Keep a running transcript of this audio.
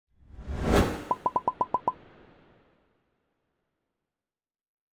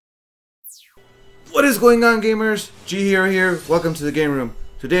What is going on, gamers? G Hero here. Welcome to the game room.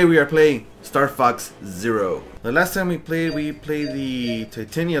 Today we are playing Star Fox Zero. The last time we played the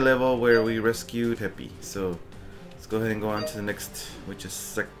Titania level where we rescued Peppy. So let's go ahead and go on to the next, which is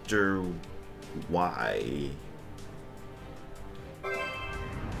Sector Y.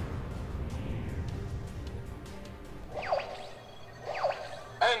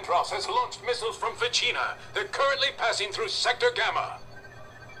 Andross has launched missiles from Vecina. They're currently passing through Sector Gamma.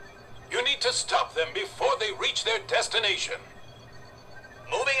 You need to stop them before they reach their destination.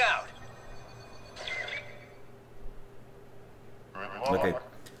 Moving out. Okay,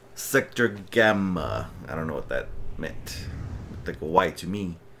 Sector Gamma. I don't know what that meant. Looked like a Y to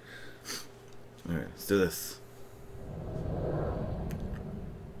me. Alright, let's do this.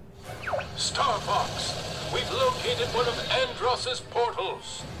 Star Fox, we've located one of Andross's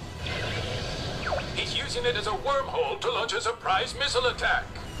portals. He's using it as a wormhole to launch a surprise missile attack.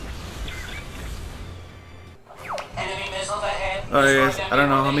 Enemy missiles ahead. Alright guys, I don't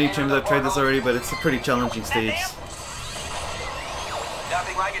know how many times I've tried this already, but it's a pretty challenging stage.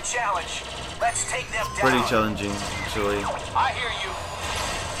 Nothing like a challenge. Let's take them down. Pretty challenging, actually. I hear you.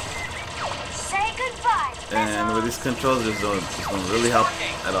 Say goodbye. And with these controls, just don't really help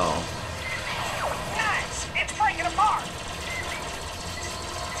at all. Nice. It's breaking apart.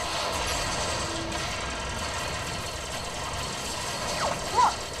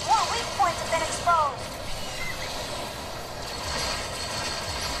 Look, more weak points have been exposed.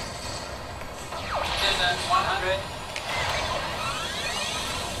 Distance 100.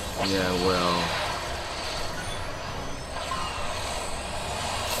 Yeah, well.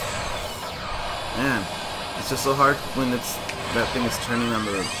 Man, it's just so hard when that thing is turning on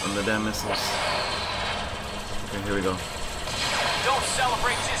the damn missiles. Okay, here we go. Don't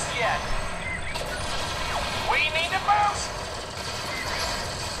celebrate just yet. We need to boost.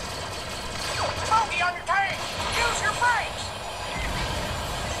 Smokey on your tank. Use your brakes.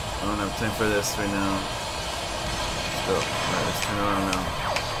 I don't have time for this right now. Let's go. Alright, let's turn around now.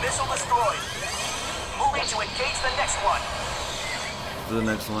 Missile destroyed. Moving to engage the next one. To the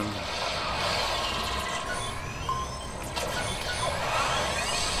next one.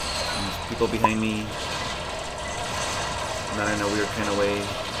 And there's people behind me. Not in a weird kind of way.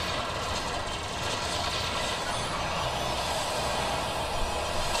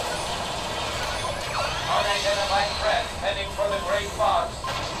 Unidentified threat heading for the Great Fox.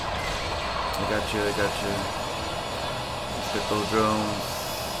 I got you, I got you. Let's get those drones.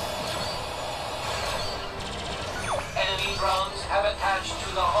 Enemy drones have attached to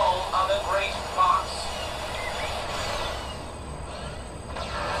the hull of the Great Fox.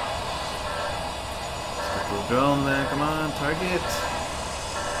 Let's get those drones there, come on, target.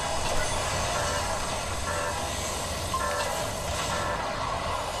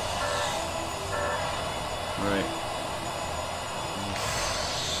 Alright.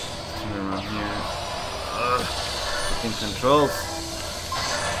 Let's turn around here. Ugh. Fucking controls.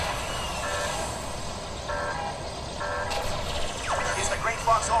 Is the Great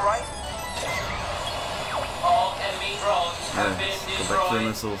Fox all right? All enemy drones have been Go back to the destroyed.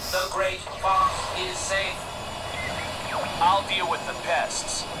 missiles. The Great Fox is safe. I'll deal with the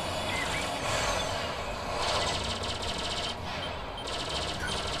pests.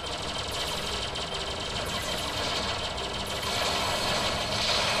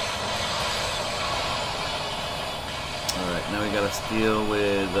 Alright, now we gotta steal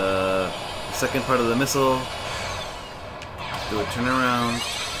with the second part of the missile. Let's do a turnaround.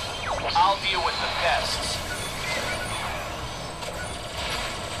 I'll deal with the pests.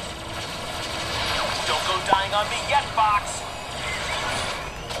 Don't go dying on me yet, Fox.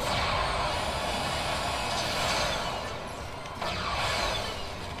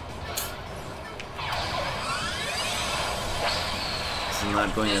 This is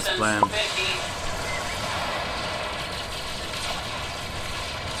not going as Distance planned. 50.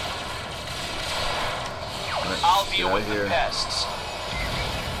 Alright, I'll get deal out with of the here. pests.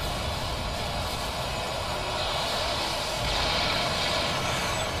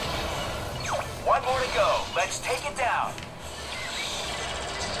 One more to go. Let's take it down.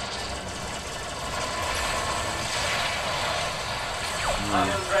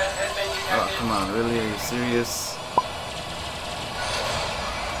 Oh, come on, really? Are you serious?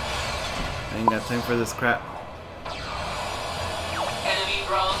 I ain't got time for this crap. Enemy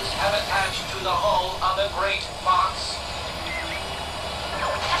drones have attached to the hull of the Great Fox.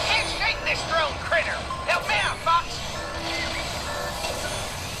 I can't shake this drone critter. Help me out, Fox.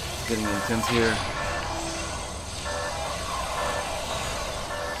 It's getting intense here.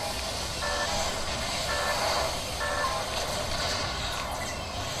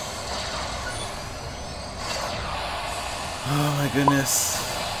 goodness.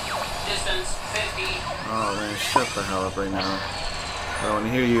 Distance 50. Oh man, shut the hell up right now. I don't want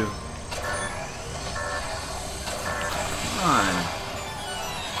to hear you. Come on.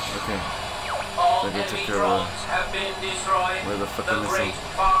 Okay. All Maybe enemy took care of drones have been destroyed. where the fuck The am I Great missing?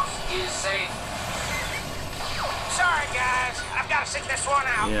 Fox is safe. Sorry, guys. I've got to sit this one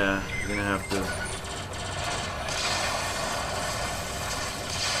out. Yeah, you're gonna have to.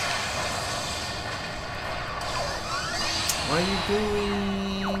 What are you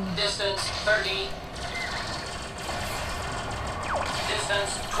doing? Distance 30.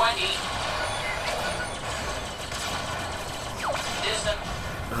 Distance 20. Distance.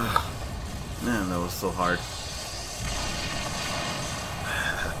 Man, that was so hard.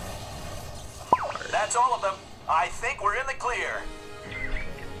 That's all of them. I think we're in the clear.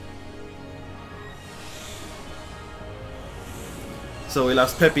 So we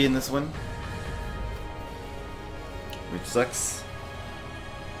lost Peppy in this one, which sucks.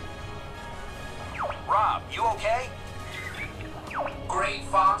 Rob, you okay? Great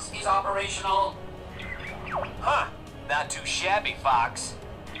Fox is operational. Huh. Not too shabby, Fox.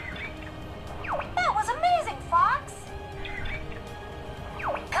 That was amazing, Fox.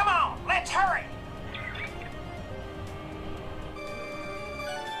 Come on, let's hurry.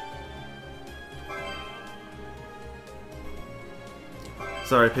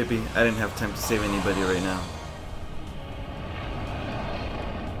 Sorry, Pippi, I didn't have time to save anybody right now.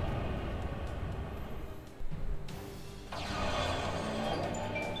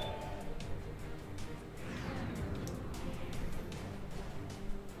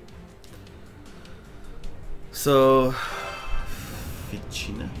 So,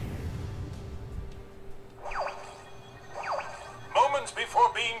 Ficina. Moments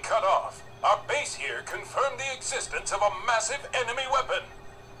before being cut off, our base here confirmed the existence of a massive enemy weapon.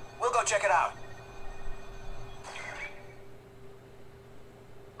 We'll go check it out.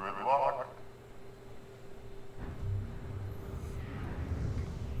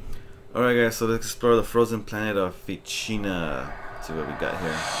 Alright guys, so let's explore the frozen planet of Ficina. See what we got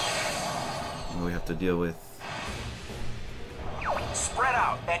here. What we have to deal with. Spread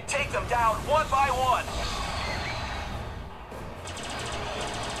out and take them down one by one.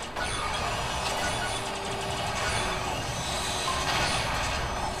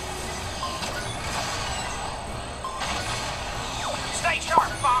 Stay sharp,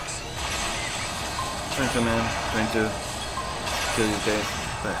 Fox. Trying to, man. Trying to kill these guys.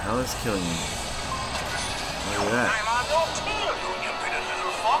 What the hell is killing me? Look at that. I'm on no tail, you pretty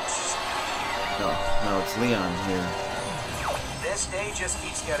little fox. No, it's Leon here. This day just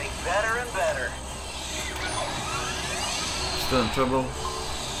keeps getting better and better. Still in trouble.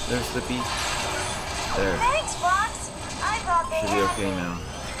 There's Slippy. There. Thanks, Fox. I thought they Should be had okay me. now.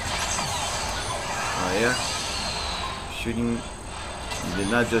 Oh yeah? Shooting. You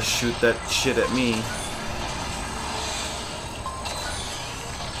did not just shoot that shit at me.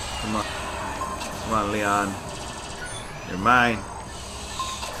 Come on. Come on, Leon. You're mine.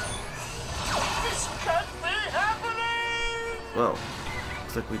 This can't be happening! Whoa.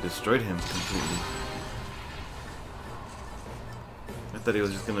 Looks like we destroyed him completely. I thought he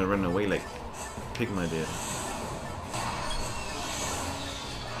was just gonna run away like Pigma did.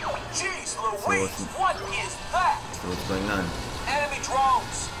 Jeez Louise, what is that? So what's going on? Enemy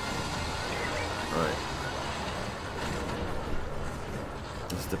drones! Alright.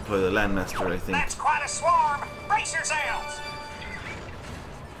 Let's deploy the Landmaster, I think. That's quite a swarm! Brace yourselves!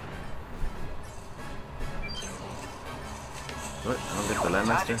 What? I don't get the Time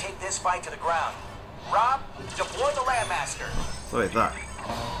to Landmaster? take this fight to the ground. Rob, deploy the Landmaster. That's what I thought.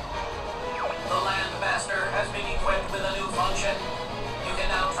 The Landmaster has been equipped with a new function. You can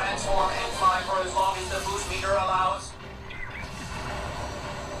now transform and fly for as long as the boost meter allows.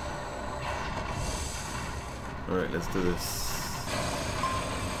 Alright, let's do this.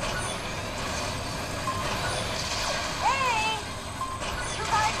 Hey! You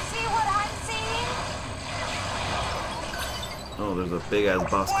guys see what I'm seeing? Oh, there's a big ass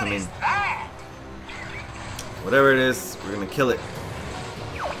boss What coming. is that? Whatever it is, we're gonna kill it.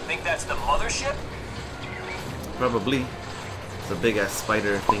 Think that's the mothership? Probably. It's a big ass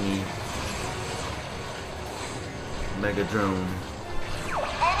spider thingy. Mega drone.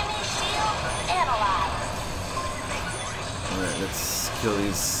 Enemy shield analyzed. Alright, let's kill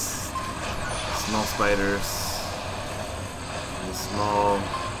these small spiders.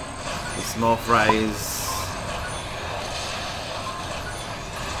 The small fries.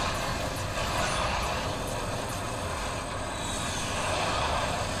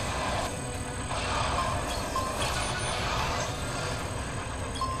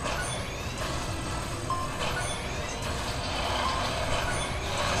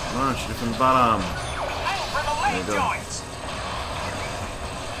 on, shoot it from the bottom. Aim for the There leg you go. joints.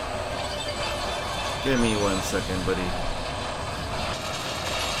 Give me 1 second, buddy.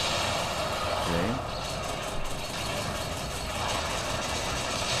 Okay.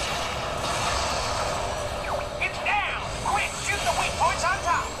 It's down. Quick, shoot the weak points on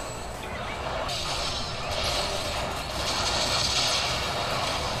top.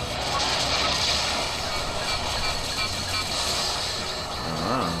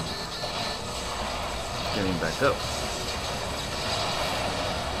 Ah. Getting back up.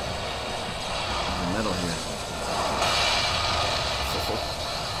 There's a metal here.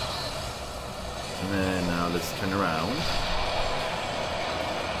 And then now let's turn around.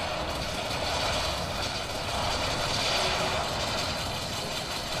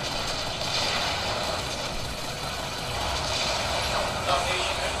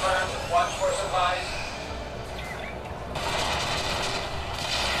 Location confirmed. Watch for supplies.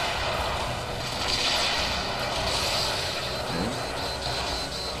 Okay.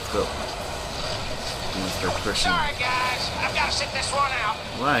 Let's go. I'm gonna start pushing. Sorry, guys. I've got to sit this one out.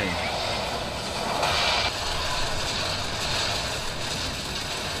 Why?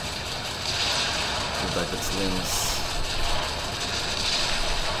 Go back at slings.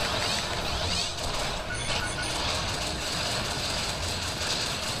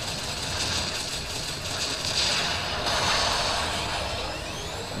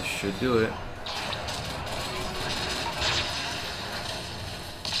 This should do it.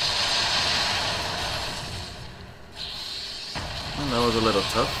 Well, that was a little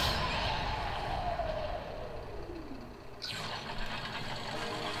tough.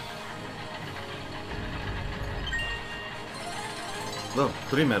 Look,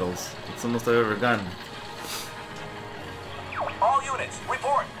 3 medals. It's the most I've ever gotten. All units,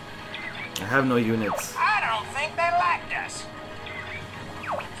 report. I have no units. I don't think they liked us.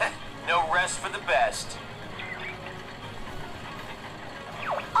 No rest for the best.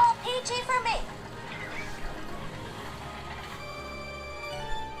 All PG for me.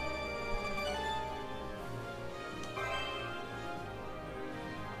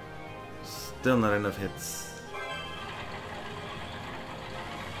 Still not enough hits.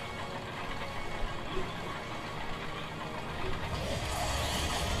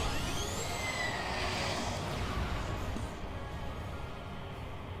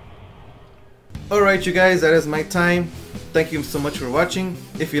 Alright you guys, that is my time. Thank you so much for watching.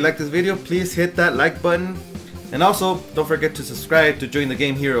 If you like this video, please hit that like button. And also, don't forget to subscribe to join the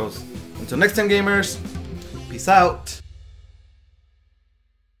Game Heroes. Until next time gamers, peace out.